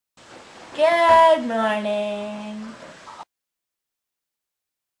Good morning.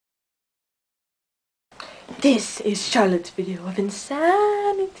 This is Charlotte's video of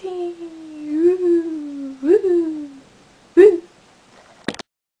insanity. Woo, woo, woo.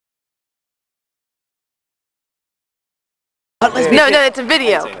 No, it's a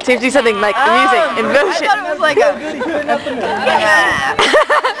video. So you have to do something like music in motion. I thought it was like a...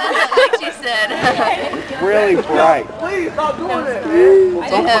 Like she said. Really bright. Please stop doing it,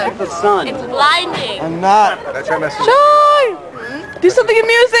 man. Don't look at the sun. It's blinding. I'm not. That's your message. Joy! Do something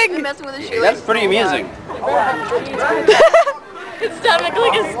amusing. That's pretty amusing. His stomach,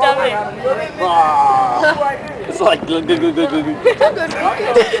 like his stomach. It's like good.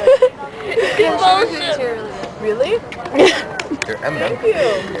 Really? Thank you.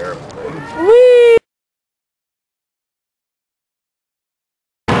 Whee!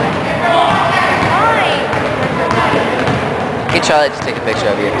 Get Charlotte to take a picture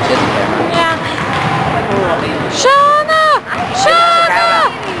of you. She has a camera. Yeah. Shauna! Shauna!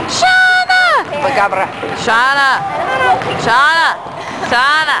 Shauna! Shauna! Shauna!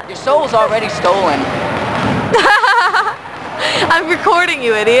 Shauna! Your soul's already stolen. I'm recording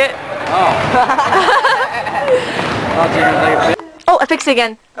you, idiot. Oh. Oh, I fixed it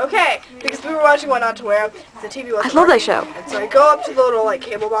again. Okay, because we were watching What Not to Wear, the TV was. I love that show. And so I go up to the little like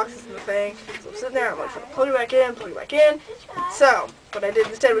cable boxes in the thing. So I'm sitting there, I'm like, plug it back in, plug it back in. So what I did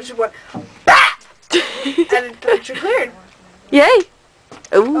instead was just went, BAH! And the picture cleared. Yay!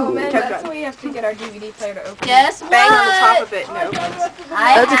 Ooh. Oh man, that's why you have to get our DVD player to open. Guess Bang on the top of it, no.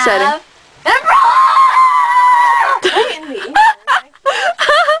 That's exciting.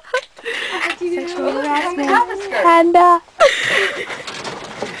 Sexual harassment. Panda.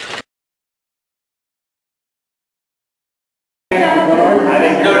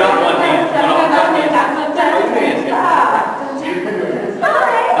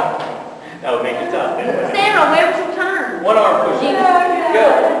 That would make it tough. Sarah, where would you turn? One arm push. Go.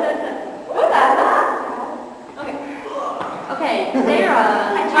 Okay,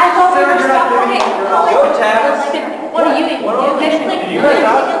 Sarah. I thought we were stopping. Go, Tabs. What are you even doing?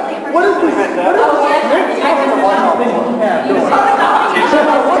 What is this? You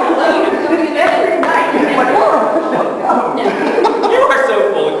are so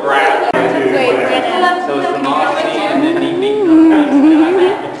full of crap. So it's the modesty and then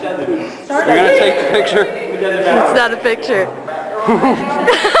You're gonna take the picture? It's not a picture.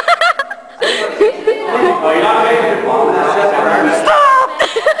 Oh, you're not making it. Stop!